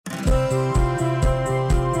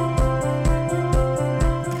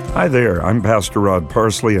Hi there, I'm Pastor Rod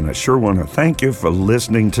Parsley, and I sure want to thank you for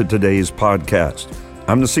listening to today's podcast.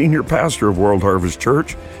 I'm the senior pastor of World Harvest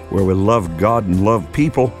Church, where we love God and love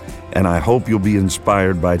people, and I hope you'll be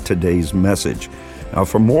inspired by today's message. Now,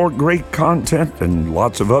 for more great content and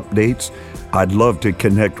lots of updates, I'd love to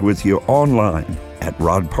connect with you online at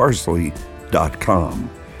rodparsley.com.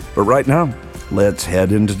 But right now, let's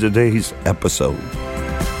head into today's episode.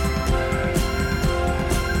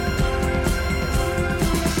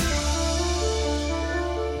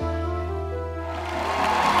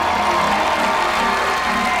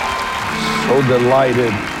 So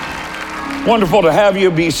delighted. Wonderful to have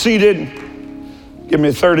you. Be seated. Give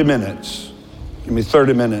me 30 minutes. Give me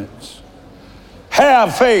 30 minutes.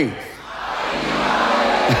 Have faith.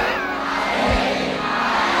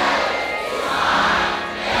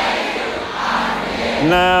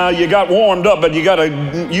 Now, you got warmed up, but you got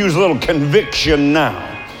to use a little conviction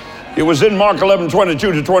now. It was in Mark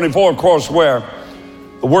 11:22-24, of course, where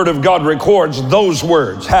the Word of God records those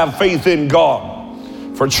words, have faith in God.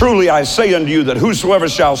 For truly I say unto you that whosoever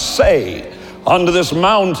shall say unto this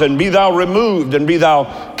mountain, be thou removed and be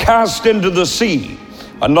thou cast into the sea.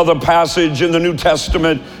 Another passage in the New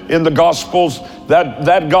Testament, in the Gospels,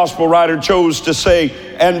 that gospel writer chose to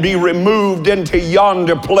say, and be removed into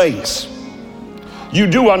yonder place. You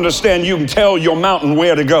do understand you can tell your mountain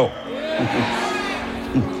where to go.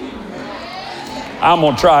 I'm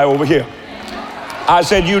going to try over here. I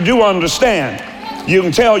said, you do understand you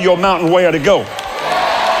can tell your mountain where to go.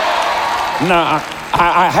 Now,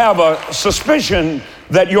 I have a suspicion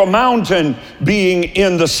that your mountain being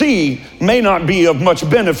in the sea may not be of much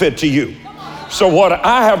benefit to you. So what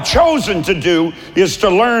I have chosen to do is to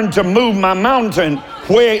learn to move my mountain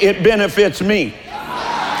where it benefits me.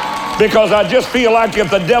 Because I just feel like if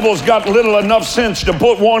the devil's got little enough sense to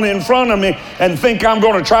put one in front of me and think I'm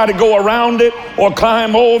going to try to go around it or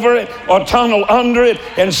climb over it or tunnel under it,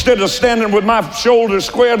 instead of standing with my shoulders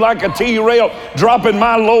squared like a T-rail, dropping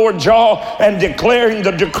my lower jaw and declaring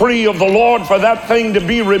the decree of the Lord for that thing to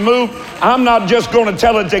be removed, I'm not just going to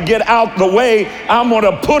tell it to get out the way. I'm going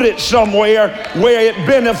to put it somewhere where it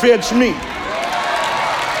benefits me.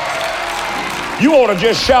 You ought to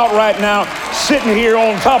just shout right now, sitting here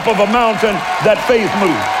on top of a mountain, that faith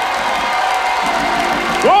moves.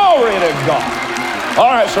 Glory to God. All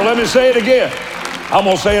right, so let me say it again. I'm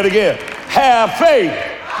going to say it again. Have faith.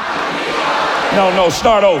 No,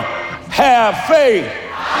 start over. Have faith.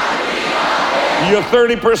 You're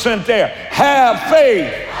 30% there. Have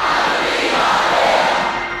faith.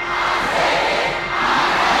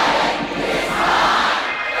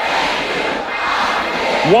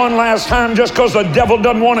 One last time, just because the devil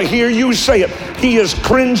doesn't want to hear you say it. He is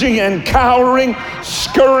cringing and cowering,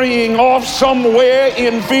 scurrying off somewhere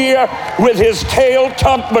in fear with his tail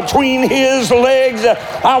tucked between his legs.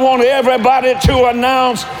 I want everybody to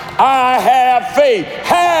announce, I have faith.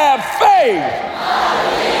 Have faith.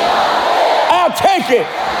 I'll take it.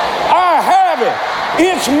 I have it.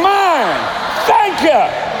 It's mine. Thank you.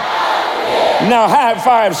 Now high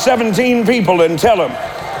five 17 people and tell them,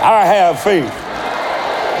 I have faith.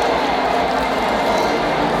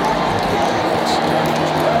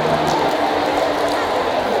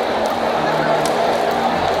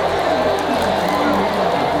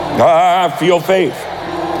 I feel faith.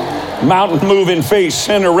 Mountain moving faith,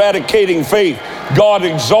 sin eradicating faith, God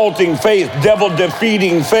exalting faith, devil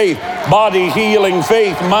defeating faith, body healing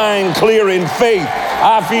faith, mind clearing faith.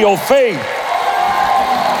 I feel faith.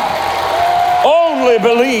 Only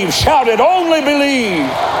believe. Shout it. Only believe.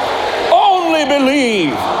 Only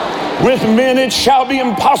believe. With men it shall be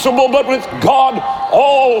impossible, but with God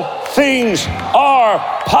all things are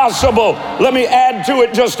possible. Let me add to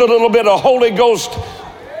it just a little bit of Holy Ghost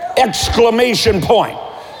exclamation point.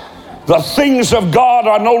 The things of God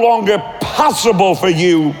are no longer possible for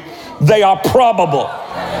you, they are probable.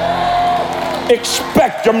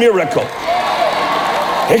 Expect a miracle.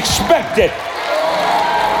 Expect it.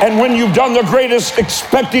 And when you've done the greatest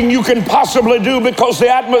expecting you can possibly do, because the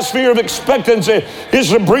atmosphere of expectancy is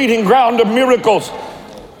the breeding ground of miracles,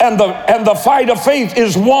 and the fight of faith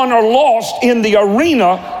is won or lost in the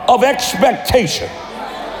arena of expectation.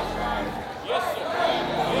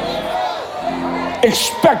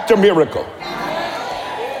 Expect a miracle.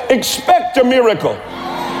 Expect a miracle.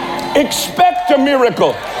 Expect a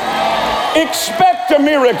miracle. Expect a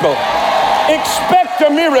miracle. Expect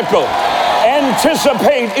a miracle.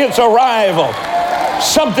 Anticipate its arrival.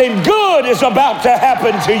 Something good is about to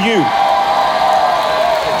happen to you.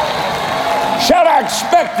 Shout, I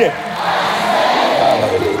expect it.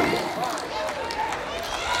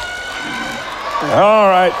 All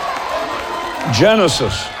right.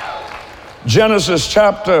 Genesis Genesis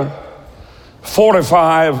chapter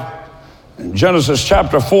 45, and Genesis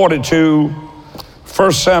chapter 42,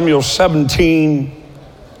 1 Samuel 17,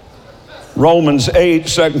 Romans 8,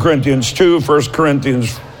 2 Corinthians 2, 1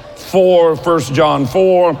 Corinthians 4, 1 John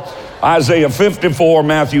 4, Isaiah 54,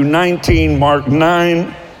 Matthew 19, Mark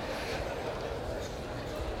 9.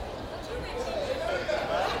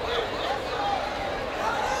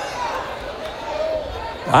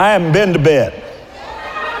 I haven't been to bed.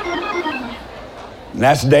 And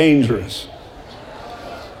that's dangerous.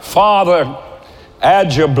 Father,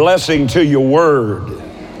 add your blessing to your word.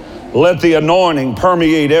 Let the anointing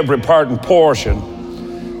permeate every part and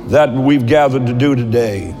portion that we've gathered to do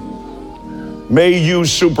today. May you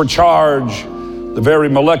supercharge the very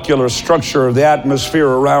molecular structure of the atmosphere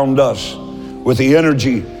around us with the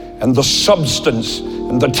energy and the substance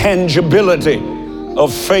and the tangibility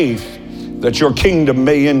of faith, that your kingdom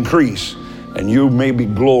may increase and you may be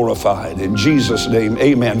glorified. In Jesus' name,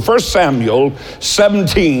 amen. 1 Samuel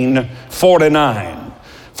 17, 49.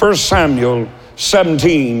 1 Samuel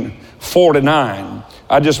 17, 49.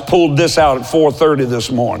 I just pulled this out at 4:30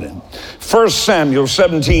 this morning. 1 Samuel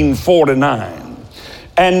 17, 49.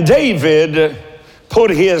 And David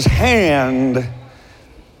put his hand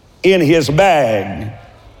in his bag.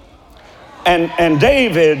 And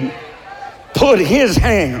David put his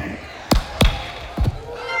hand.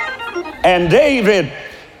 And David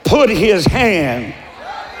put his hand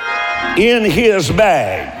in his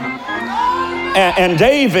bag. And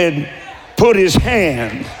David put his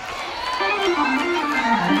hand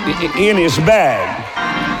in his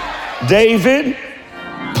bag. David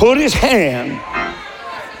put his hand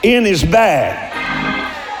in his bag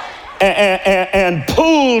and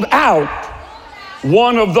pulled out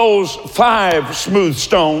one of those 5 smooth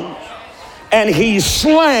stones, and he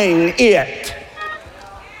slang it.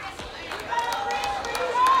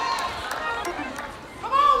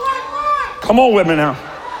 Come on with me now.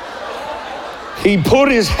 He put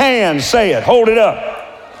his hand, say it, hold it up.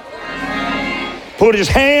 Put his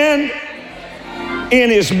hand in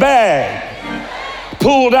his bag,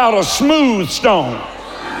 pulled out a smooth stone,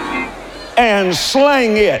 and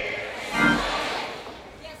slang it.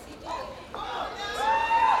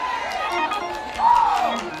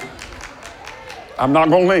 I'm not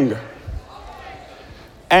going to linger.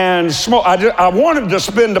 And I wanted to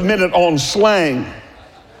spend a minute on slang,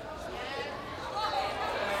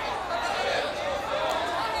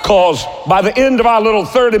 because by the end of our little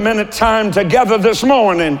 30-minute time together this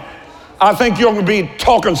morning, I think you're going to be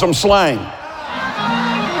talking some slang.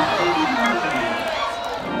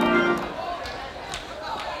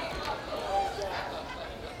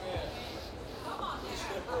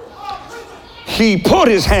 He put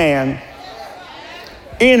his hand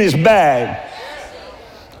in his bag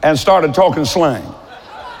and started talking slang.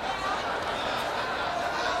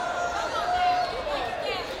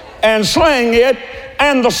 And slang it,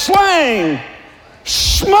 and the slang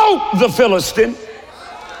smote the Philistine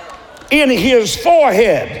in his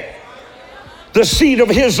forehead, the seat of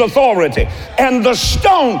his authority. And the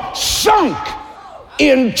stone sunk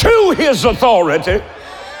into his authority,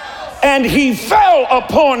 and he fell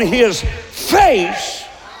upon his face,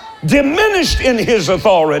 diminished in his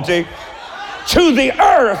authority, to the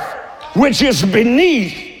earth which is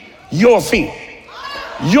beneath your feet.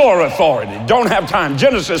 Your authority. Don't have time.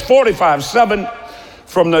 Genesis 45:7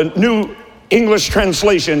 from the New English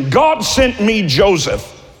Translation. God sent me Joseph.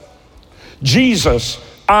 Jesus,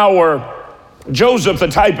 Joseph, the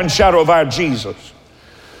type and shadow of our Jesus.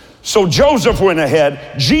 So Joseph went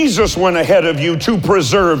ahead. Jesus went ahead of you to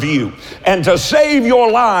preserve you and to save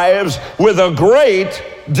your lives with a great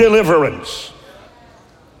deliverance.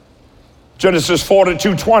 Genesis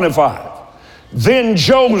 42:25. Then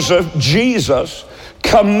Joseph, Jesus,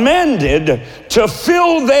 commanded to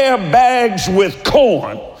fill their bags with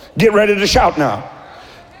corn. Get ready to shout now.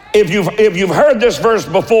 If you've heard this verse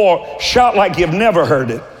before, shout like you've never heard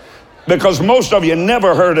it, because most of you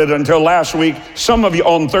never heard it until last week, some of you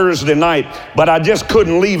on Thursday night, but I just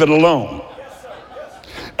couldn't leave it alone.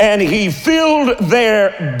 And he filled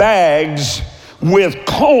their bags with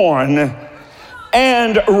corn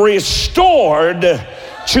and restored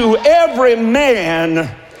to every man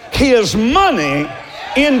his money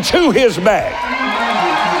into his bag.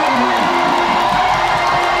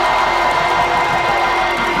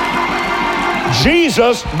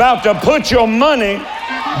 Jesus about to put your money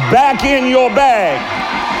back in your bag.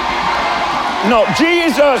 No,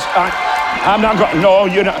 Jesus, I'm not going, no,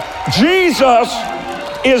 you're not. Jesus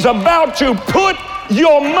is about to put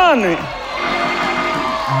your money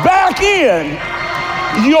back in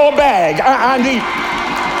your bag. I need,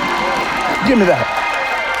 give me that.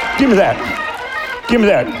 Give me that. Give me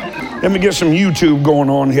that. Let me get some YouTube going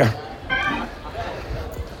on here.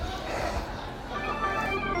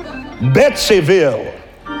 Betsyville.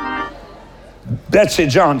 Betsy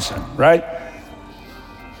Johnson, right?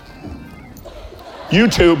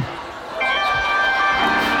 YouTube.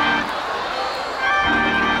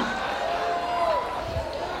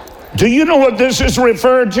 Do you know what this is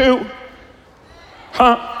referred to?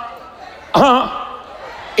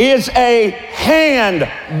 It's a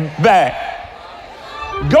handbag.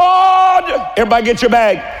 God, everybody get your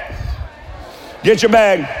bag. Get your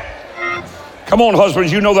bag. Come on,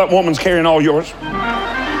 husbands, you know that woman's carrying all yours.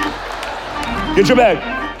 Get your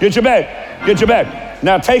bag. Get your bag. Get your bag.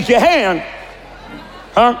 Now take your hand,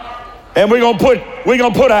 and we're gonna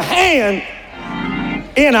put a hand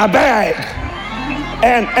in a bag,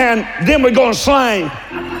 and then we're gonna slang.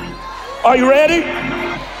 Are you ready?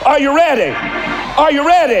 Are you ready? Are you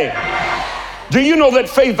ready? Do you know that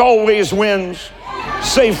faith always wins?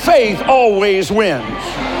 Say, faith always wins.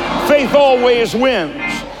 Faith always wins.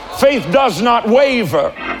 Faith does not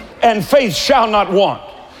waver, and faith shall not want.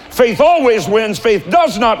 Faith always wins, faith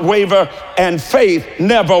does not waver, and faith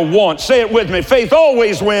never wants. Say it with me. Faith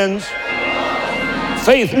always wins.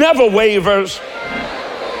 Faith never wavers.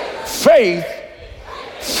 Faith,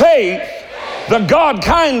 the God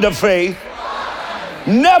kind of faith,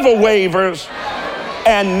 never wavers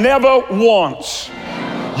and never wants.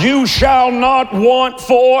 You shall not want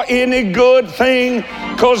for any good thing,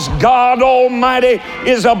 because God Almighty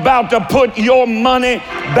is about to put your money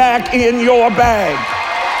back in your bag.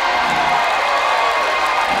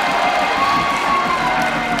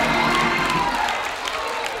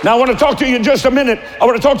 Now I want to talk to you just a minute. I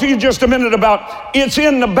want to talk to you just a minute about it's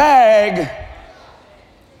in the bag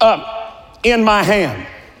in my hand.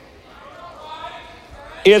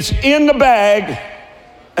 It's in the bag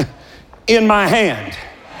in my hand.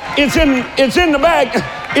 It's in the bag.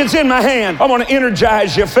 It's in my hand. I want to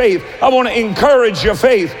energize your faith. I want to encourage your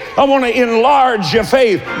faith. I want to enlarge your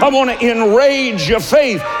faith. I want to enrage your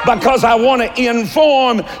faith, because I want to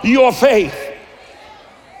inform your faith.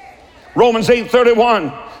 Romans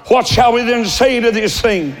 8:31. What shall we then say to these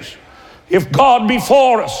things? If God be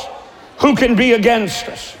for us, who can be against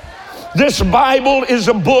us? This Bible is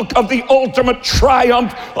a book of the ultimate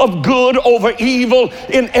triumph of good over evil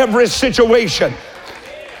in every situation.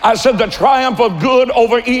 I said the triumph of good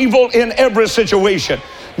over evil in every situation.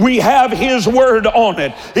 We have His word on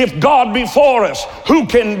it. If God be for us, who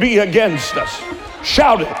can be against us?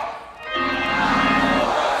 Shout it.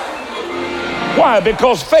 Why?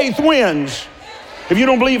 Because faith wins. If you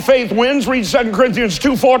don't believe faith wins, read 2 Corinthians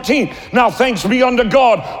 2:14. Now thanks be unto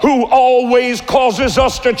God, who always causes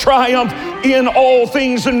us to triumph in all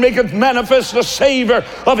things, and maketh manifest the savor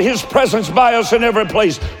of His presence by us in every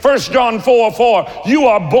place. 1 John 4:4. You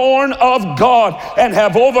are born of God and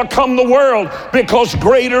have overcome the world, because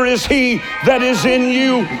greater is He that is in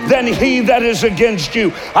you than he that is against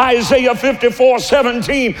you. Isaiah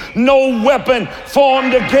 54:17. No weapon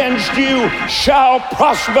formed against you shall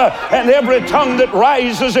prosper, and every tongue that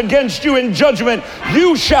rises against you in judgment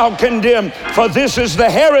you shall condemn. For this is the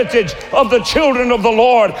heritage of the children of the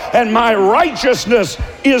Lord, and my righteousness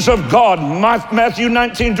is of God. Matthew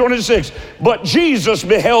 19:26. But Jesus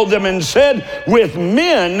beheld them and said, with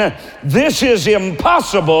men this is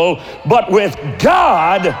impossible, but with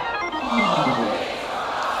God,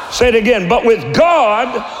 say it again, but with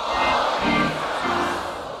God.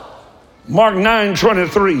 Mark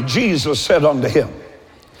 9:23, Jesus said unto him,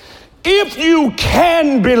 if you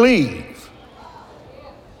can believe,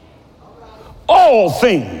 all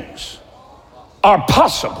things are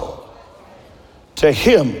possible to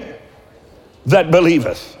him that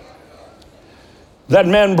believeth. That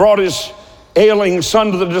man brought his ailing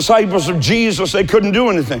son to the disciples of Jesus. They couldn't do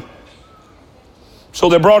anything, so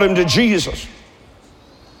they brought him to Jesus.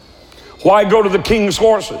 Why go to the king's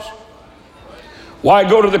horses? Why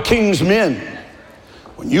go to the king's men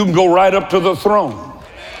when you can go right up to the throne?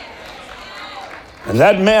 And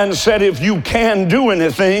that man said, if you can do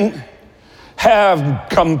anything, have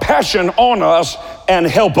compassion on us and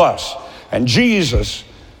help us. And Jesus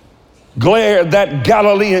glared that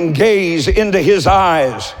Galilean gaze into his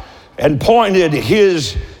eyes and pointed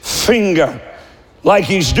his finger like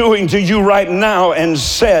he's doing to you right now and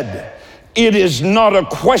said, it is not a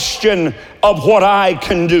question of what I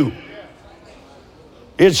can do.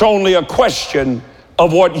 It's only a question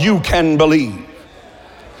of what you can believe.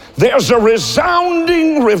 There's a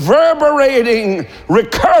resounding, reverberating,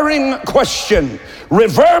 recurring question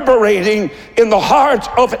reverberating in the heart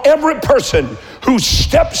of every person who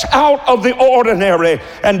steps out of the ordinary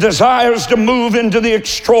and desires to move into the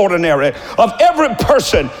extraordinary, of every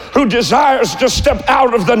person who desires to step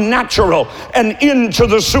out of the natural and into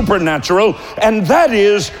the supernatural, and that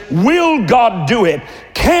is, will God do it?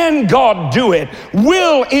 Can God do it?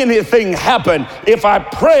 Will anything happen? If I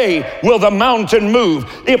pray, will the mountain move?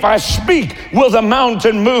 If I speak, will the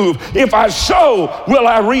mountain move? If I sow, will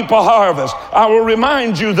I reap a harvest? I will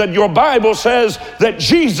remind you that your Bible says that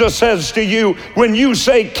Jesus says to you, when you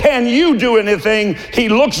say, can you do anything? He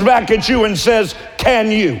looks back at you and says,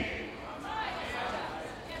 can you?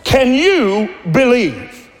 Can you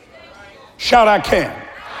believe? Shout, I can.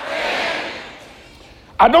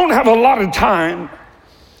 I don't have a lot of time,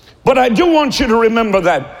 but I do want you to remember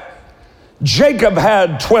that Jacob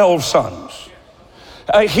had 12 sons.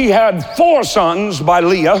 He had 4 sons by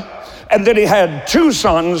Leah, and then he had 2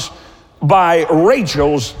 sons by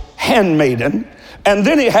Rachel's handmaiden, and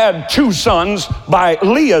then he had 2 sons by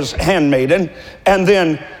Leah's handmaiden, and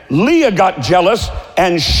then Leah got jealous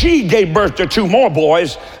and she gave birth to 2 more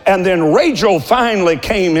boys, and then Rachel finally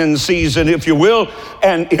came in season, if you will,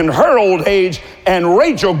 and in her old age, and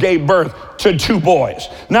Rachel gave birth to 2 boys.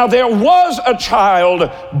 Now there was a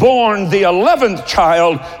child born, the 11th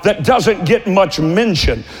child, that doesn't get much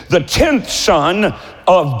mention. The 10th son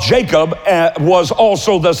of Jacob was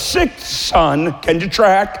also the 6th son, can you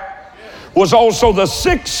track? Was also the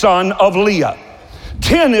 6th son of Leah.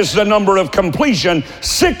 10 is the number of completion.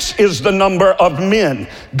 6 is the number of men.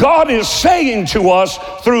 God is saying to us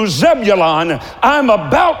through Zebulun, I'm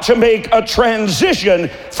about to make a transition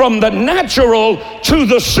from the natural to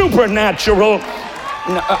the supernatural.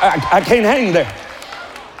 I can't hang there.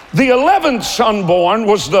 The 11th son born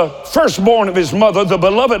was the firstborn of his mother, the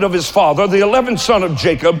beloved of his father, the 11th son of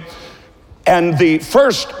Jacob, and the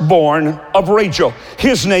firstborn of Rachel.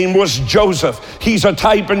 His name was Joseph. He's a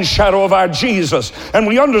type and shadow of our Jesus. And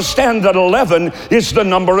we understand that 11 is the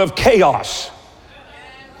number of chaos.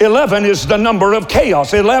 11 is the number of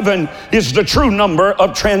chaos. 11 is the true number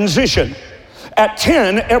of transition. At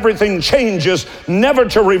 10, everything changes, never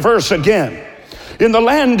to reverse again. In the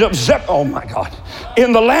land of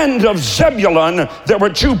In the land of Zebulun, there were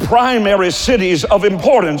 2 primary cities of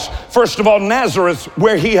importance. First of all, Nazareth,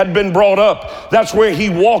 where he had been brought up. That's where he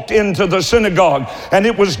walked into the synagogue, and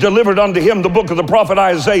it was delivered unto him the book of the prophet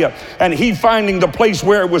Isaiah. And he, finding the place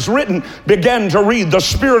where it was written, began to read, the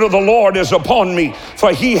Spirit of the Lord is upon me,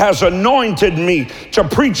 for he has anointed me to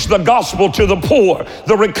preach the gospel to the poor,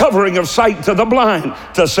 the recovering of sight to the blind,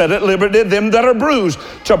 to set at liberty them that are bruised,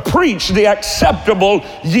 to preach the acceptable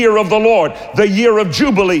year of the Lord, the year of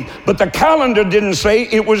Jubilee. But the calendar didn't say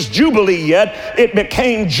it was Jubilee yet. It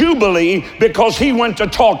became Jubilee because he went to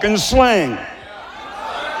talking slang.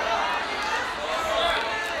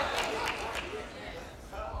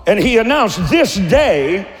 And he announced, this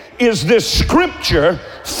day is this scripture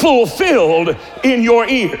fulfilled in your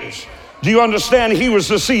ears. Do you understand? He was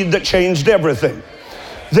the seed that changed everything.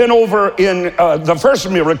 Then over in the first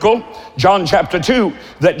miracle, John chapter 2,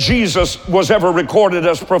 that Jesus was ever recorded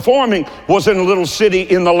as performing was in a little city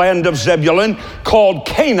in the land of Zebulun called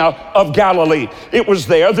Cana of Galilee. It was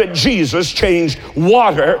there that Jesus changed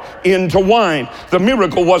water into wine. The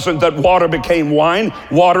miracle wasn't that water became wine.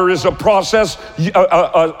 Water is a process,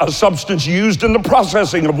 a substance used in the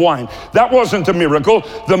processing of wine. That wasn't the miracle.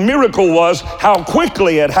 The miracle was how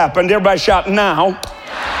quickly it happened. Everybody shout, now.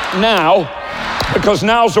 Now. Because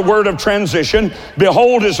now's a word of transition.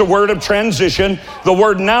 Behold is a word of transition. The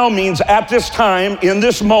word now means at this time, in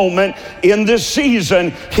this moment, in this season,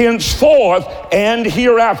 henceforth and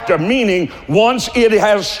hereafter. Meaning, once it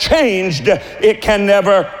has changed, it can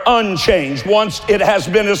never unchange. Once it has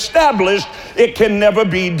been established, it can never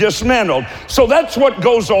be dismantled. So that's what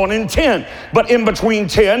goes on in 10. But in between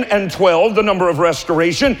 10 and 12, the number of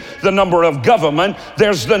restoration, the number of government,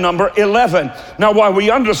 there's the number 11. Now, while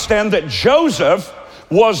we understand that Joseph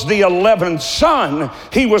was the 11th son,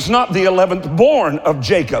 he was not the 11th born of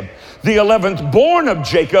Jacob. The 11th born of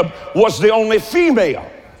Jacob was the only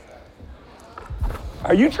female.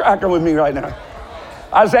 Are you tracking with me right now?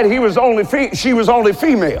 I said she was only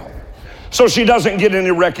female. So she doesn't get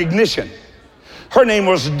any recognition. Her name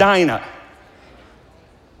was Dinah.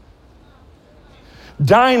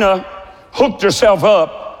 Dinah hooked herself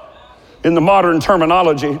up, in the modern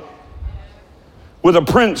terminology, with a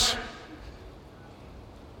prince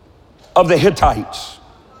of the Hittites.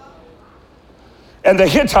 And the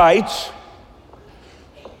Hittites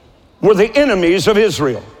were the enemies of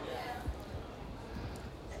Israel.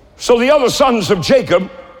 So the other sons of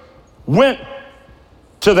Jacob went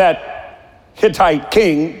to that Hittite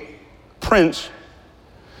king, prince,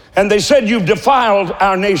 and they said, you've defiled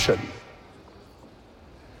our nation.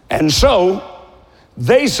 And so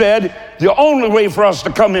they said, the only way for us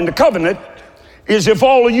to come into covenant is if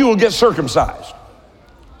all of you will get circumcised.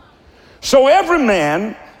 So every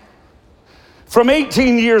man from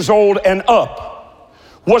 18 years old and up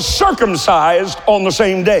was circumcised on the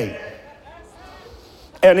same day.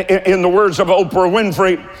 And in the words of Oprah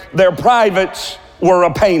Winfrey, their privates were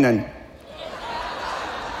a painin'.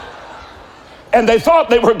 And they thought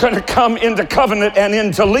they were going to come into covenant and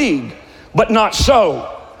into league, but not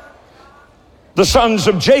so. The sons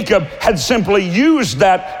of Jacob had simply used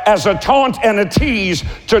that as a taunt and a tease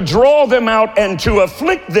to draw them out and to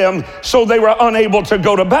afflict them so they were unable to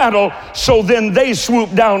go to battle. So then they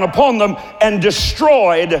swooped down upon them and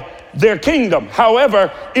destroyed their kingdom. However,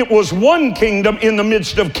 it was one kingdom in the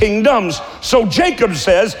midst of kingdoms. So Jacob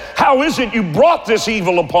says, how is it you brought this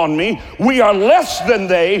evil upon me? We are less than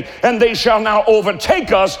they, and they shall now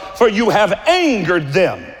overtake us, for you have angered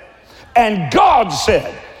them. And God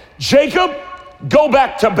said, Jacob, go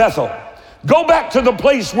back to Bethel. Go back to the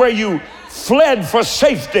place where you fled for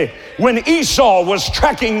safety when Esau was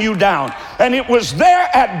tracking you down. And it was there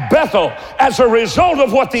at Bethel, as a result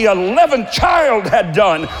of what the 11th child had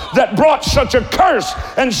done, that brought such a curse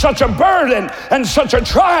and such a burden and such a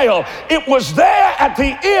trial. It was there at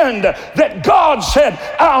the end that God said,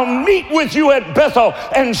 I'll meet with you at Bethel,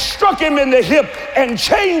 and struck him in the hip and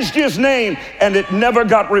changed his name, and it never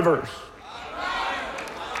got reversed.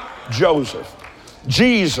 Joseph,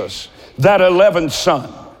 Jesus, that 11th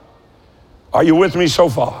son. Are you with me so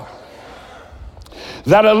far?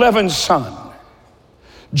 That 11th son,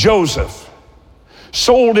 Joseph,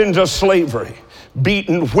 sold into slavery,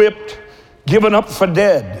 beaten, whipped, given up for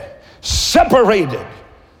dead, separated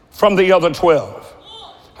from the other 12.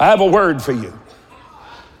 I have a word for you.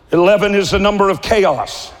 11 is the number of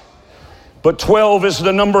chaos, but 12 is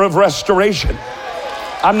the number of restoration.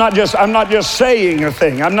 I'm not just saying a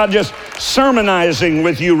thing. I'm not just sermonizing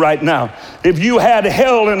with you right now. If you had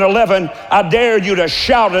hell in 11, I dare you to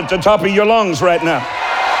shout at the top of your lungs right now.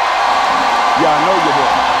 Yeah,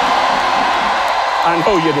 I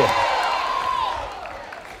know you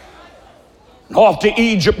did. Off to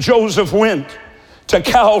Egypt, Joseph went. To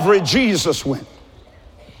Calvary, Jesus went.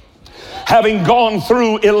 Having gone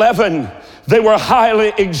through 11, they were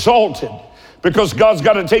highly exalted, because God's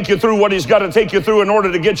got to take you through what he's got to take you through in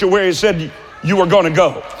order to get you where he said you were going to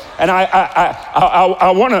go. And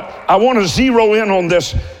I want to zero in on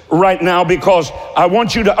this right now, because I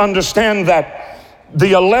want you to understand that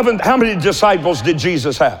the 11th, how many disciples did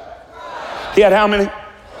Jesus have? He had how many?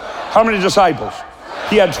 How many disciples?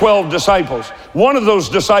 He had 12 disciples. One of those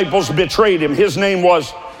disciples betrayed him. His name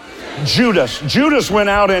was Judas. Judas went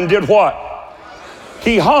out and did what?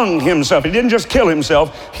 He hung himself. He didn't just kill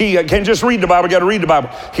himself. He can't just read the Bible. You got to read the Bible.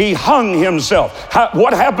 He hung himself.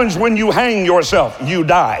 What happens when you hang yourself? You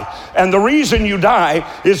die. And the reason you die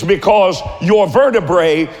is because your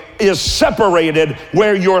vertebrae is separated.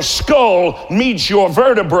 Where your skull meets your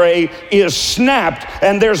vertebrae is snapped,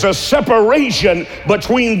 and there's a separation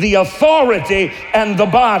between the authority and the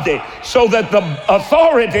body, so that the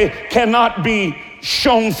authority cannot be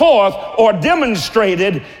shown forth or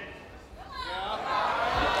demonstrated.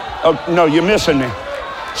 Oh, no, you're missing me.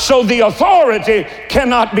 So the authority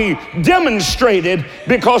cannot be demonstrated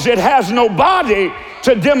because it has no body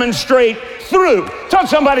to demonstrate through. Touch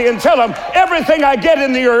somebody and tell them, everything I get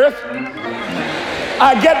in the earth,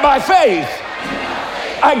 I get by faith.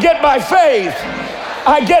 I get by faith.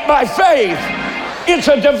 I get by faith. It's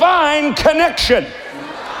a divine connection.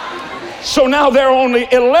 So now there are only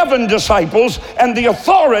 11 disciples, and the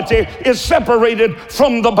authority is separated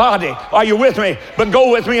from the body. Are you with me? But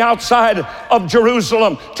go with me outside of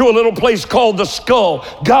Jerusalem to a little place called the Skull,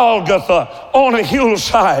 Golgotha, on a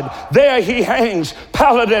hillside. There he hangs,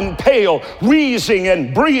 pallid and pale, wheezing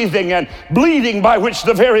and breathing and bleeding, by which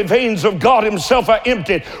the very veins of God himself are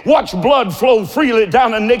emptied. Watch blood flow freely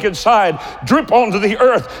down a naked side, drip onto the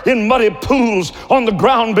earth in muddy pools on the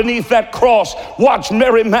ground beneath that cross. Watch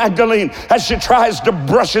Mary Magdalene as she tries to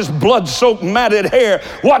brush his blood-soaked matted hair.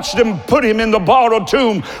 Watch them put him in the borrowed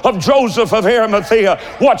tomb of Joseph of Arimathea.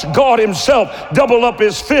 Watch God himself double up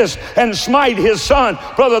his fist and smite his son.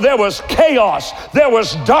 Brother, there was chaos, there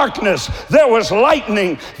was darkness, there was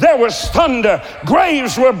lightning, there was thunder.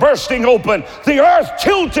 Graves were bursting open. The earth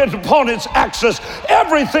tilted upon its axis.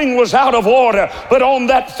 Everything was out of order. But on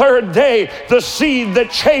that third day, the seed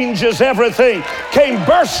that changes everything came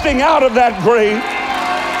bursting out of that grave.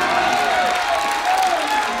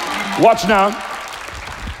 Watch now.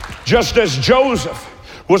 Just as Joseph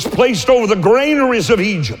was placed over the granaries of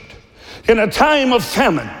Egypt in a time of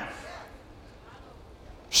famine,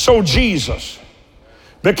 so Jesus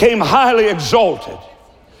became highly exalted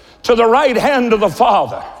to the right hand of the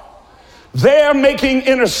Father. They're making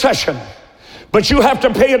intercession. But you have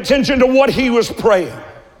to pay attention to what he was praying.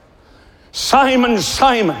 Simon,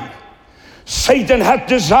 Simon, Satan hath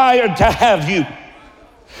desired to have you.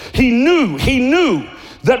 He knew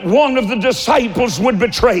that one of the disciples would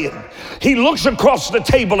betray him. He looks across the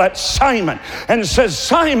table at Simon and says,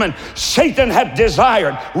 Simon, Satan hath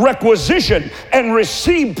desired, requisitioned, and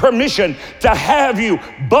received permission to have you,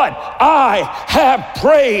 but I have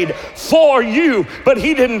prayed for you. But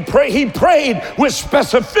he didn't pray. He prayed with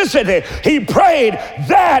specificity. He prayed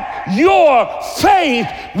that your faith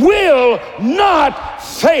will not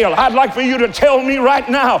fail. I'd like for you to tell me right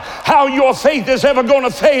now how your faith is ever going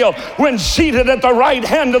to fail when seated at the right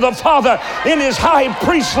hand of the Father in his high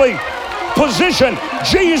priestly position.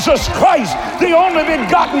 Jesus Christ, the only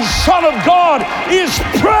begotten Son of God, is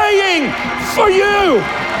praying for you.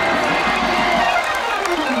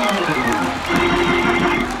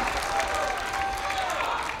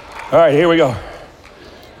 All right, here we go.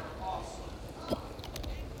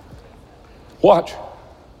 Watch.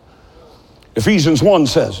 Ephesians 1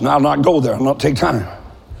 says, and I'll not go there, I'll not take time,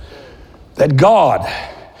 that God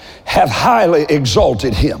hath highly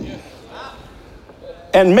exalted him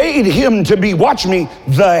and made him to be, watch me,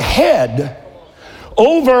 the head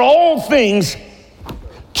over all things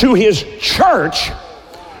to his church,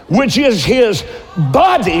 which is his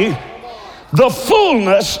body, the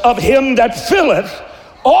fullness of him that filleth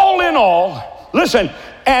all in all, listen,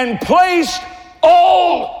 and placed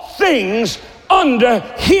all things under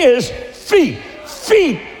his feet.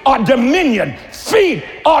 Feet are dominion. Feet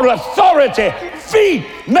are authority. Feet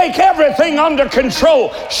make everything under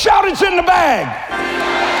control. Shout, it's in the bag.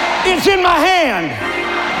 It's in my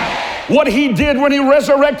hand. What he did when he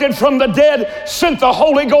resurrected from the dead, sent the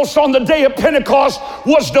Holy Ghost on the day of Pentecost,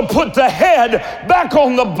 was to put the head back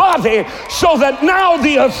on the body so that now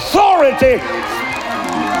the authority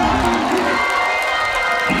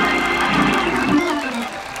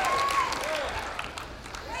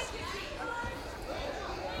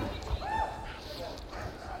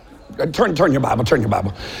Turn your Bible. Turn your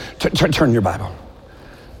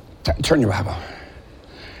Bible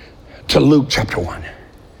to Luke chapter 1.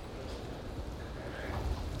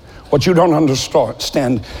 What you don't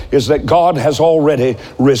understand is that God has already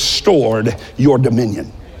restored your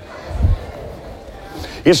dominion.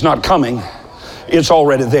 It's not coming. It's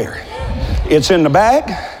already there. It's in the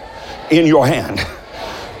bag, in your hand.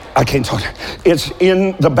 I can't talk. It's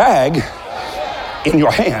in the bag, in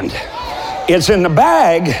your hand. It's in the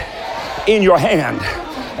bag, in your hand.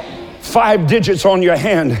 5 digits on your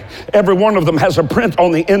hand. Every one of them has a print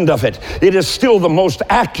on the end of it. It is still the most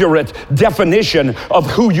accurate definition of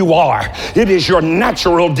who you are. It is your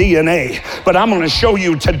natural DNA. But I'm going to show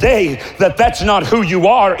you today that that's not who you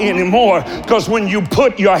are anymore, because when you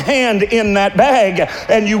put your hand in that bag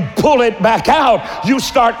and you pull it back out, you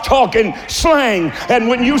start talking slang. And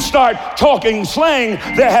when you start talking slang,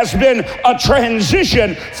 there has been a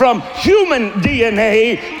transition from human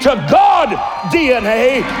DNA to God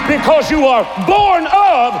DNA, because you are born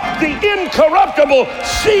of the incorruptible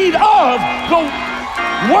seed of the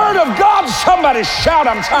Word of God. Somebody shout,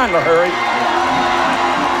 I'm trying to hurry.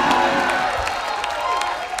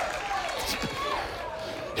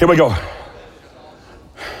 Here we go.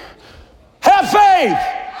 Have faith.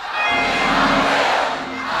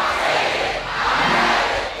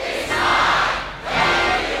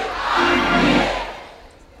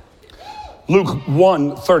 Luke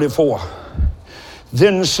 1:34.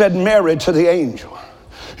 Then said Mary to the angel.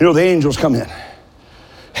 You know, the angels come in.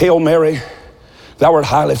 Hail Mary, thou art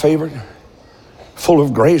highly favored, full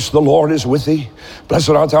of grace, the Lord is with thee.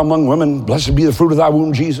 Blessed art thou among women, blessed be the fruit of thy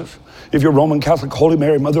womb, Jesus. If you're Roman Catholic, Holy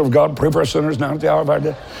Mary, Mother of God, pray for us sinners now at the hour of our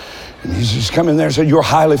death. And he's just come in there and said, you're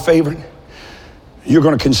highly favored. You're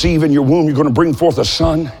going to conceive in your womb. You're going to bring forth a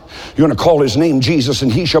son. You're going to call his name Jesus,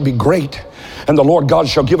 and he shall be great. And the Lord God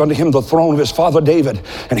shall give unto him the throne of his father David,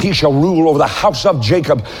 and he shall rule over the house of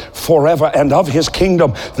Jacob forever, and of his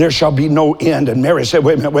kingdom there shall be no end. And Mary said,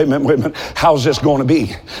 wait a minute. How's this going to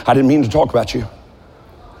be? I didn't mean to talk about you.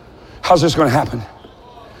 How's this going to happen?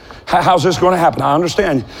 How's this going to happen? I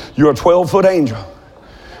understand you're a 12-foot angel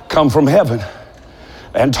come from heaven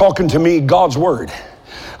and talking to me God's word.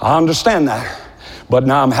 I understand that. But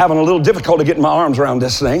now I'm having a little difficulty getting my arms around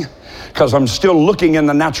this thing, because I'm still looking in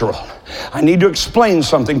the natural. I need to explain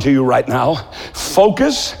something to you right now.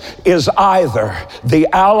 Focus is either the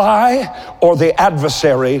ally or the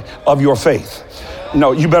adversary of your faith.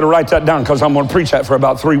 No, you better write that down, because I'm going to preach that for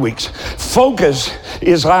about 3 weeks. Focus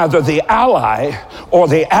is either the ally or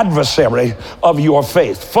the adversary of your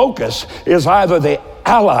faith. Focus is either the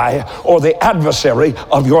ally or the adversary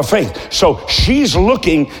of your faith. So she's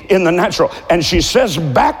looking in the natural, and she says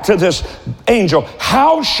back to this angel,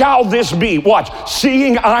 how shall this be? Watch,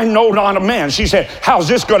 seeing I know not a man. She said, how's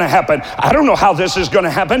this going to happen? I don't know how this is going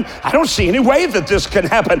to happen. I don't see any way that this can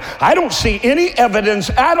happen. I don't see any evidence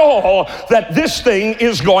at all that this thing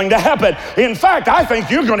is going to happen. In fact, I think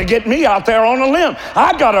you're going to get me out there on a limb.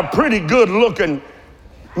 I got a pretty good looking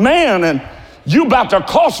man, and you about to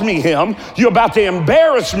cost me him. You're about to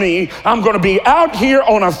embarrass me. I'm going to be out here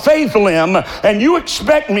on a faith limb, and you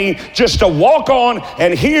expect me just to walk on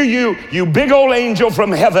and hear you, you big old angel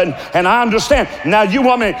from heaven, and I understand. Now you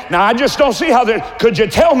want me, now I just don't see how that, could you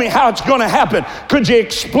tell me how it's going to happen? Could you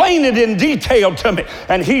explain it in detail to me?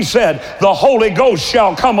 And he said, the Holy Ghost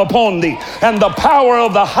shall come upon thee, and the power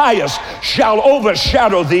of the highest shall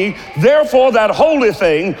overshadow thee. Therefore that holy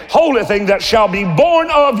thing that shall be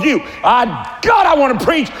born of you. God, I want to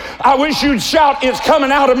preach. I wish you'd shout, it's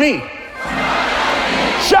coming out of me.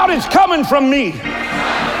 Shout, it's coming from me.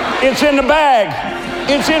 It's in the bag.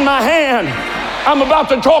 It's in my hand. I'm about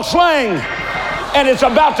to talk slang, and it's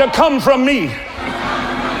about to come from me.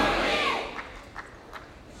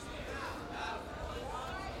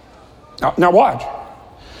 Now watch.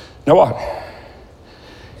 Now watch.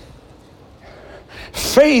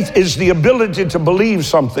 Faith is the ability to believe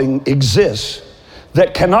something exists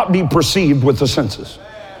that cannot be perceived with the senses.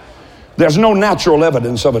 There's no natural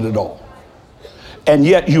evidence of it at all. And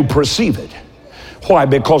yet you perceive it. Why?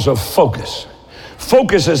 Because of focus.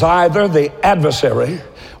 Focus is either the adversary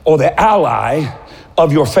or the ally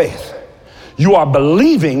of your faith. You are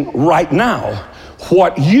believing right now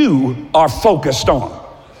what you are focused on.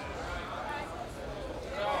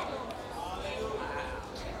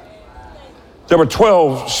 There were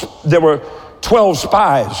 12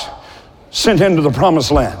 spies sent into the promised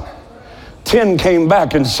land. 10 came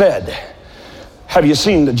back and said, have you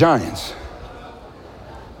seen the giants?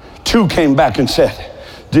 2 came back and said,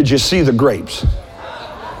 did you see the grapes?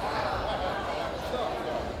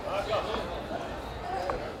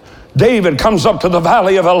 David comes up to the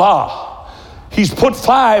valley of Elah. He's put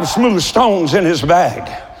 5 smooth stones in his bag.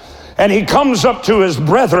 And he comes up to his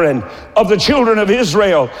brethren of the children of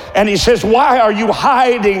Israel, and he says, why are you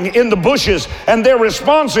hiding in the bushes? And their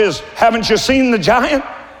response is, haven't you seen the giant?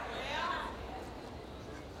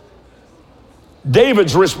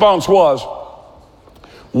 David's response was,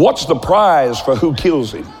 what's the prize for who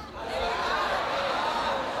kills him?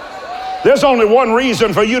 There's only one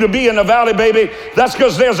reason for you to be in the valley, baby. That's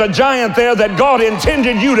because there's a giant there that God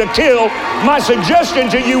intended you to kill. My suggestion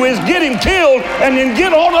to you is get him killed and then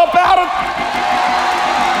get on up out of.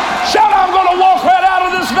 Shout, I'm going to walk right out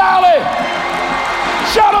of this valley.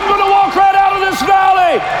 Shout, I'm going to walk right out of this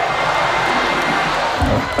valley.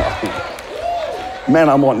 Man,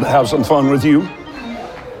 I'm wanting to have some fun with you.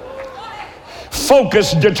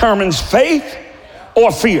 Focus determines faith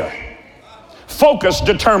or fear. Focus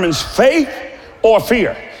determines faith or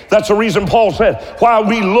fear. That's the reason Paul said, while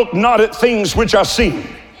we look not at things which are seen,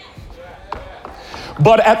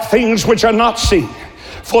 but at things which are not seen.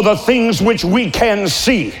 For the things which we can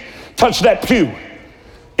see, touch that pew,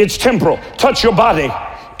 it's temporal. Touch your body,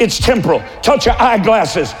 it's temporal. Touch your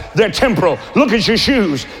eyeglasses, they're temporal. Look at your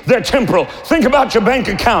shoes, they're temporal. Think about your bank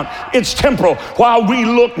account, it's temporal. While we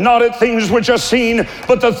look not at things which are seen,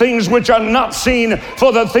 but the things which are not seen.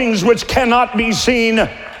 For the things which cannot be seen,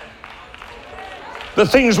 the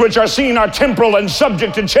things which are seen are temporal and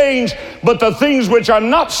subject to change, but the things which are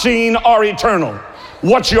not seen are eternal.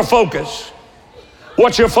 What's your focus?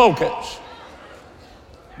 What's your focus?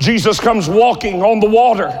 Jesus comes walking on the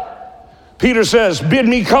water. Peter says, bid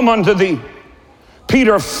me come unto thee.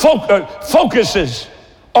 Peter focuses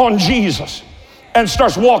on Jesus and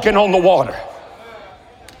starts walking on the water.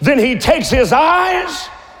 Then he takes his eyes,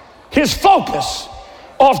 his focus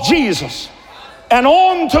off Jesus and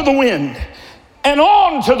on to the wind and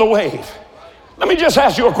on to the wave. Let me just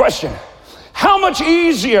ask you a question. How much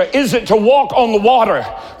easier is it to walk on the water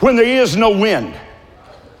when there is no wind?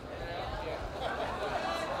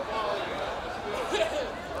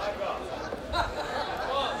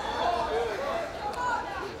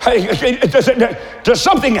 Hey, does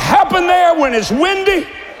something happen there when it's windy?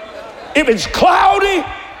 If it's cloudy,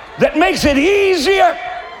 that makes it easier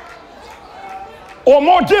or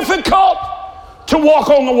more difficult to walk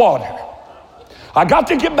on the water? I got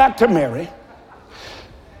to get back to Mary.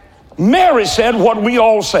 Mary said what we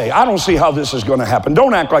all say. I don't see how this is going to happen.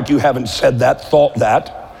 Don't act like you haven't said that, thought that.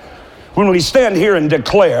 When we stand here and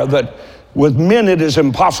declare that with men it is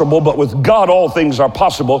impossible, but with God all things are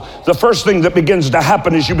possible, the first thing that begins to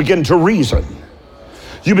happen is you begin to reason.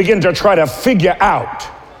 You begin to try to figure out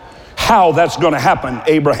how that's going to happen,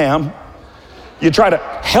 Abraham. You try to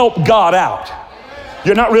help God out.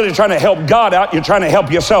 You're not really trying to help God out. You're trying to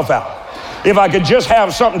help yourself out. If I could just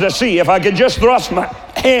have something to see, if I could just thrust my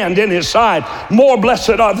hand in his side, more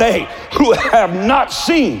blessed are they who have not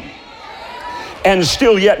seen and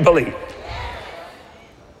still yet believe.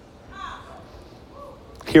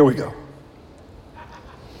 Here we go.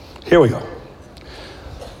 Here we go.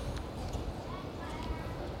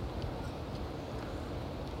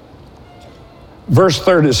 Verse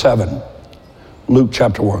 37, Luke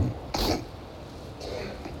chapter 1.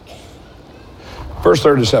 Verse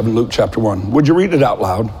 37, Luke chapter 1. Would you read it out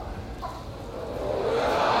loud?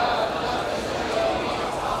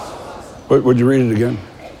 Would you read it again?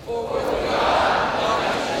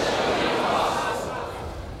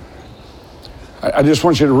 I just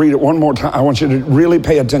want you to read it one more time. I want you to really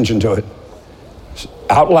pay attention to it.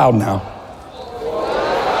 Out loud now.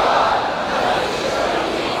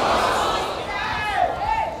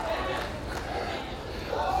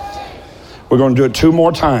 We're going to do it 2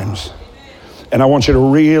 more times. And I want you to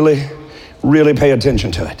really, really pay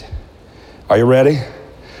attention to it. Are you ready?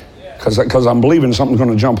 Because I'm believing something's going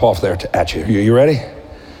to jump off there at you. You ready?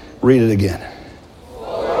 Read it again.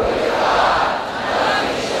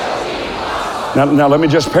 Now let me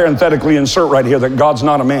just parenthetically insert right here that God's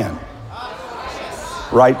not a man.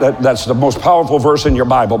 Right? That's the most powerful verse in your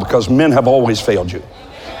Bible, because men have always failed you.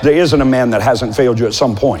 There isn't a man that hasn't failed you at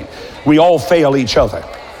some point. We all fail each other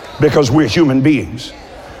because we're human beings.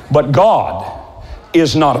 But God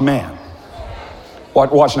is not a man.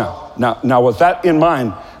 Watch now. Now with that in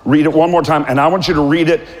mind, read it one more time, and I want you to read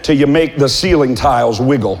it till you make the ceiling tiles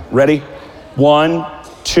wiggle. Ready? 1,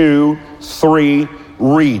 2, 3,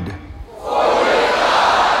 read.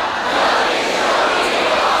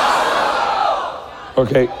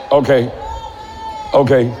 Okay.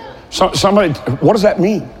 Somebody, what does that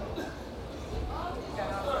mean?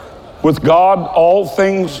 With God, all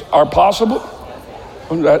things are possible?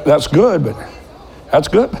 That's good, but that's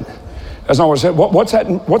good. That's not what I said.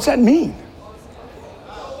 What's that mean?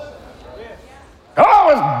 Oh,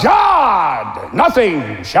 with God,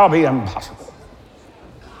 nothing shall be impossible.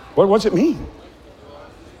 What's it mean?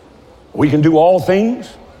 We can do all things?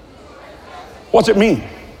 What's it mean?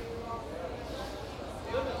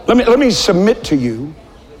 Let me submit to you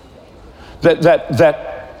that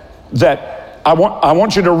I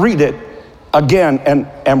want you to read it again,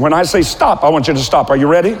 and when I say stop, I want you to stop. Are you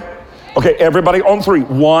ready? Okay, everybody on 3.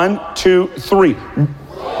 1, 2, 3.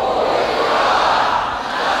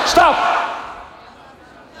 Stop.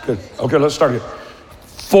 Good. Okay, let's start here.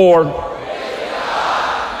 4.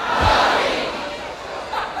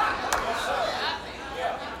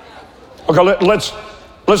 Okay,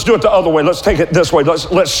 let's do it the other way. Let's take it this way.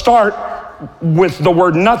 Let's start with the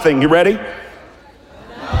word nothing. You ready?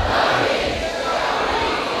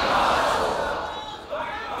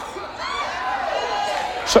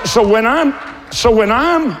 So when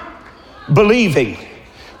I'm believing,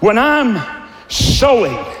 when I'm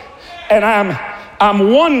sowing, and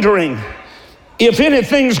I'm wondering if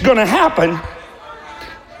anything's going to happen,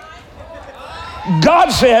 God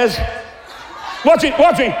says, watch it.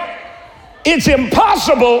 It's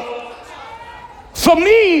impossible for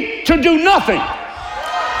me to do nothing.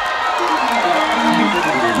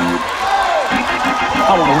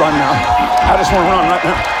 I want to run now. I just want to run right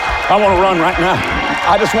now. I want to run right now.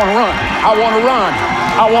 I just want to run. I want to run.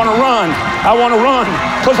 I want to run. I want to run.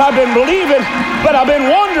 Because I've been believing, but I've been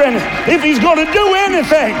wondering if he's going to do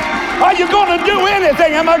anything. Are you going to do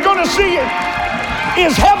anything? Am I going to see it?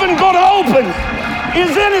 Is heaven going to open?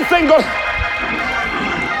 Is anything going to...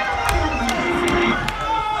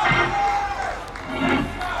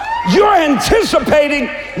 You're anticipating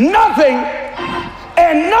nothing,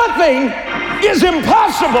 and nothing is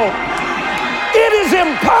impossible. It is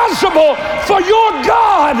impossible for your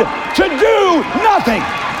God to do nothing.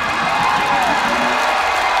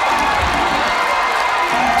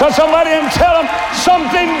 Tell somebody and tell them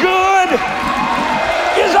something good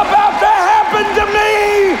is about to happen to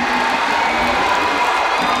me.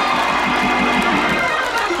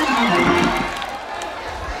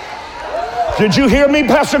 Did you hear me,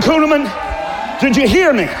 Pastor Kuhneman? Did you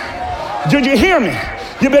hear me? Did you hear me?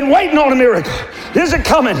 You've been waiting on a miracle. Is it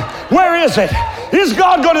coming? Where is it? Is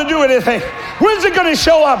God going to do anything? When's it going to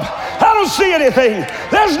show up? I don't see anything.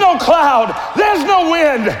 There's no cloud. There's no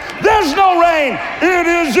wind. There's no rain. It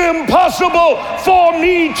is impossible for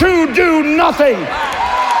me to do nothing.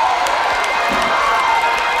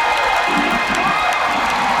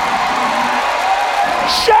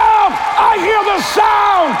 Shout! I hear the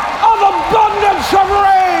sound of abundance of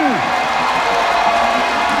rain.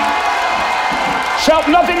 Shout yourself,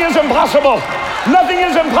 nothing is impossible. Nothing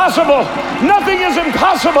is impossible. Nothing is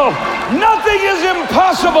impossible. Nothing is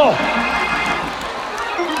impossible.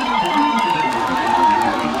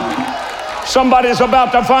 Somebody's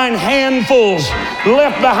about to find handfuls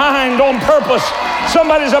left behind on purpose.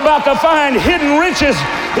 Somebody's about to find hidden riches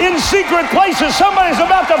in secret places. Somebody's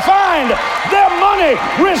about to find their money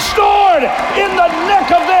restored in the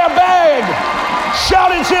neck of their bag.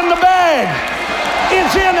 Shout, it's in the bag.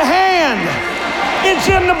 It's in hand. It's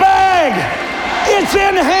in the bag. It's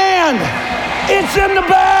in hand. It's in the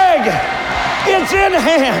bag. It's in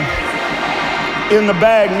hand. In the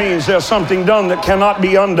bag means there's something done that cannot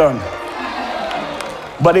be undone.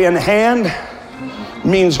 But in hand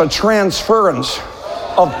means a transference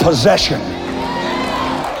of possession.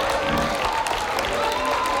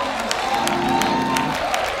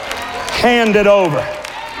 Hand it over.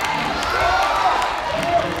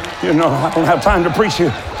 You know, I don't have time to preach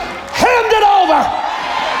here. Hand it over.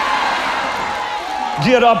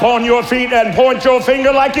 Get up on your feet and point your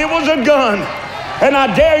finger like it was a gun. And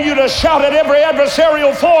I dare you to shout at every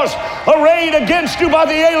adversarial force arrayed against you by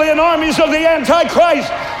the alien armies of the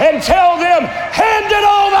Antichrist and tell them, hand it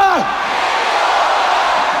over.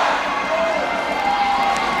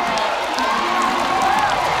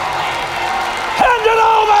 Hand it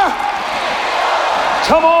over.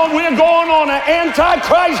 Come on, we're going on an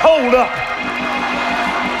Antichrist holdup.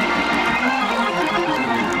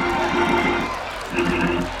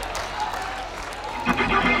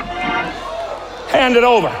 Hand it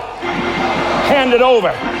over. Hand it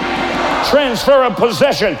over. Transfer of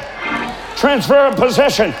possession. Transfer of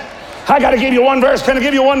possession. I got to give you one verse. Can I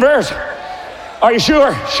give you one verse? Are you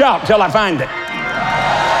sure? Shout till I find it.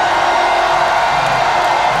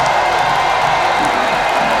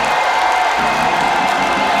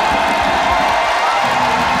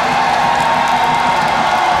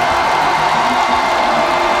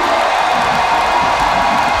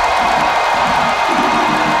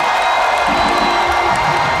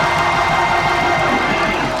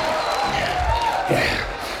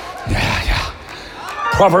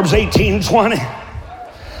 Proverbs 18:20.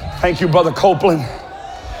 Thank you, Brother Copeland.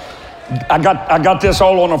 I got this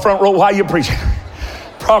all on the front row while you're preaching.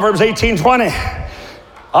 Proverbs 18:20.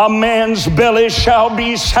 A man's belly shall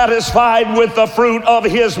be satisfied with the fruit of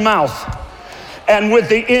his mouth, and with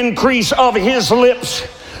the increase of his lips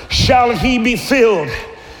shall he be filled.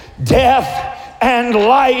 Death and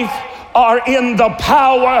life are in the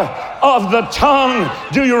power of the tongue.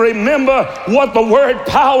 Do you remember what the word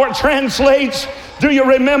power translates? Do you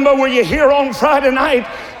remember, were you here on Friday night?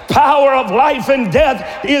 Power of life and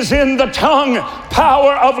death is in the tongue.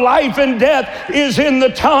 Power of life and death is in the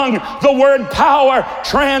tongue. The word power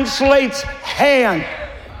translates hand.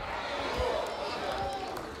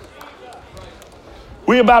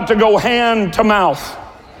 We're about to go hand to mouth.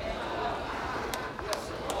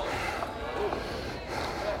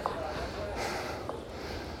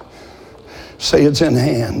 Say it's in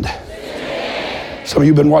hand. Some of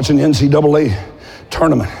you have been watching the NCAA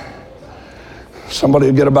tournament. Somebody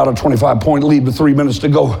will get about a 25-point lead with 3 minutes to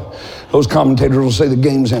go. Those commentators will say the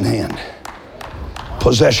game's in hand.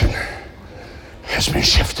 Possession has been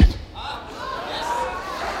shifted.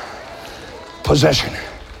 Possession.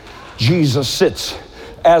 Jesus sits,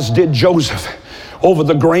 as did Joseph, over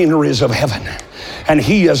the granaries of heaven, and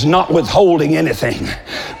he is not withholding anything.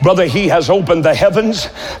 Brother, he has opened the heavens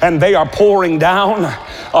and they are pouring down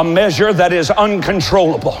a measure that is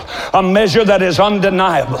uncontrollable, a measure that is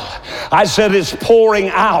undeniable. I said it's pouring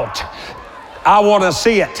out. I want to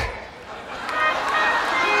see it.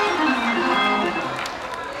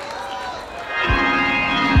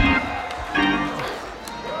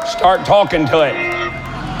 Start talking to it.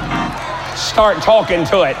 Start talking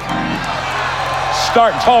to it.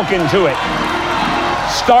 Start talking to it.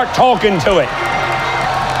 Start talking to it.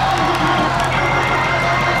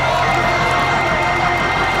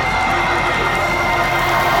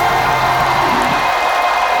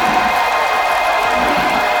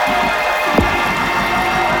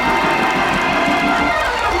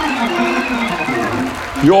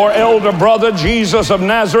 Your elder brother, Jesus of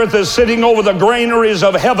Nazareth, is sitting over the granaries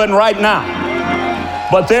of heaven right now.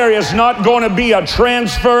 But there is not going to be a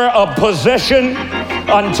transfer of possession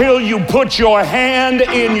until you put your hand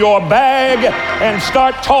in your bag and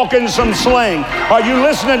start talking some slang. Are you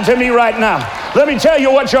listening to me right now? Let me tell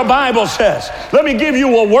you what your Bible says. Let me give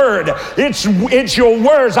you a word. It's your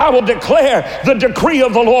words. I will declare the decree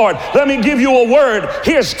of the Lord. Let me give you a word.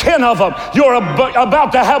 Here's 10 of them. You're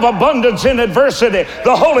about to have abundance in adversity.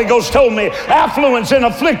 The Holy Ghost told me affluence in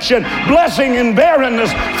affliction, blessing in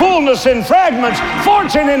barrenness, fullness in fragments,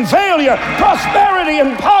 fortune in failure, prosperity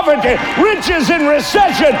in poverty, riches in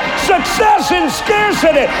recession, success in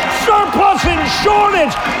scarcity, surplus in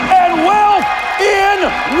shortage, and wealth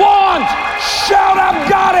in want. Shout, I've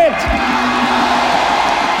got it.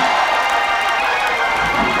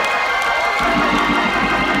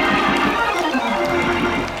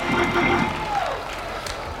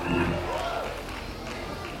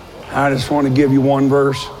 I just want to give you one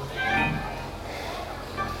verse.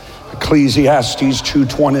 Ecclesiastes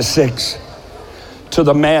 2:26. To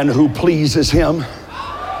the man who pleases him,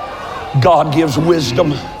 God gives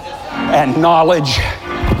wisdom and knowledge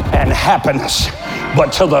and happiness.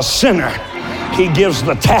 But to the sinner, he gives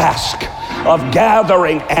the task of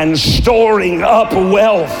gathering and storing up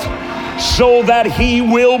wealth, so that he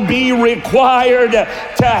will be required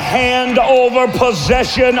to hand over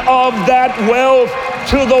possession of that wealth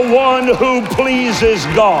to the one who pleases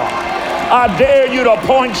God. I dare you to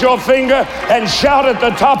point your finger and shout at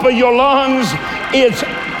the top of your lungs, it's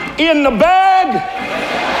in the bag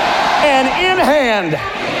and in hand.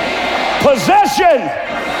 Possession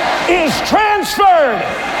is transferred.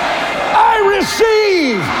 I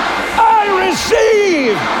receive. I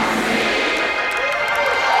receive.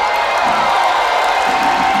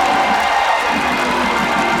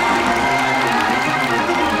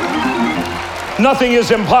 Nothing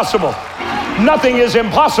is impossible. Nothing is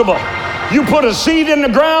impossible. You put a seed in the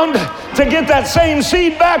ground to get that same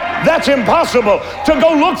seed back, that's impossible. To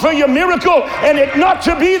go look for your miracle and it not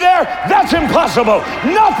to be there, that's impossible.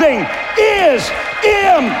 Nothing is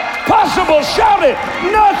impossible. Shout it.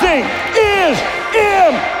 Nothing is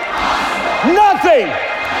nothing.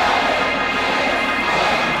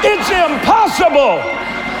 It's impossible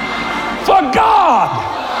for God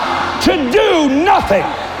to do nothing.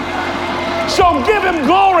 So give him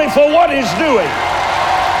glory for what he's doing.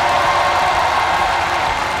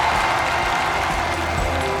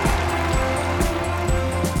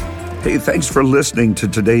 Hey, thanks for listening to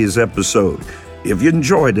today's episode. If you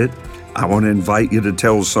enjoyed it, I want to invite you to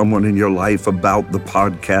tell someone in your life about the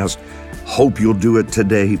podcast. Hope you'll do it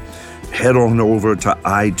today. Head on over to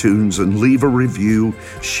iTunes and leave a review.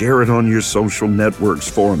 Share it on your social networks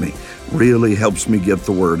for me. Really helps me get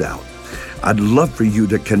the word out. I'd love for you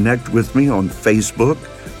to connect with me on Facebook,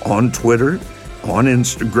 on Twitter, on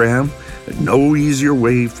Instagram. No easier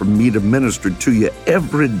way for me to minister to you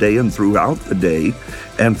every day and throughout the day,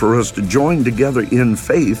 and for us to join together in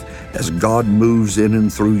faith as God moves in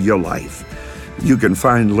and through your life. You can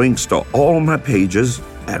find links to all my pages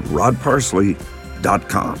at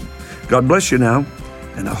rodparsley.com. God bless you now,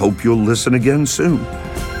 and I hope you'll listen again soon.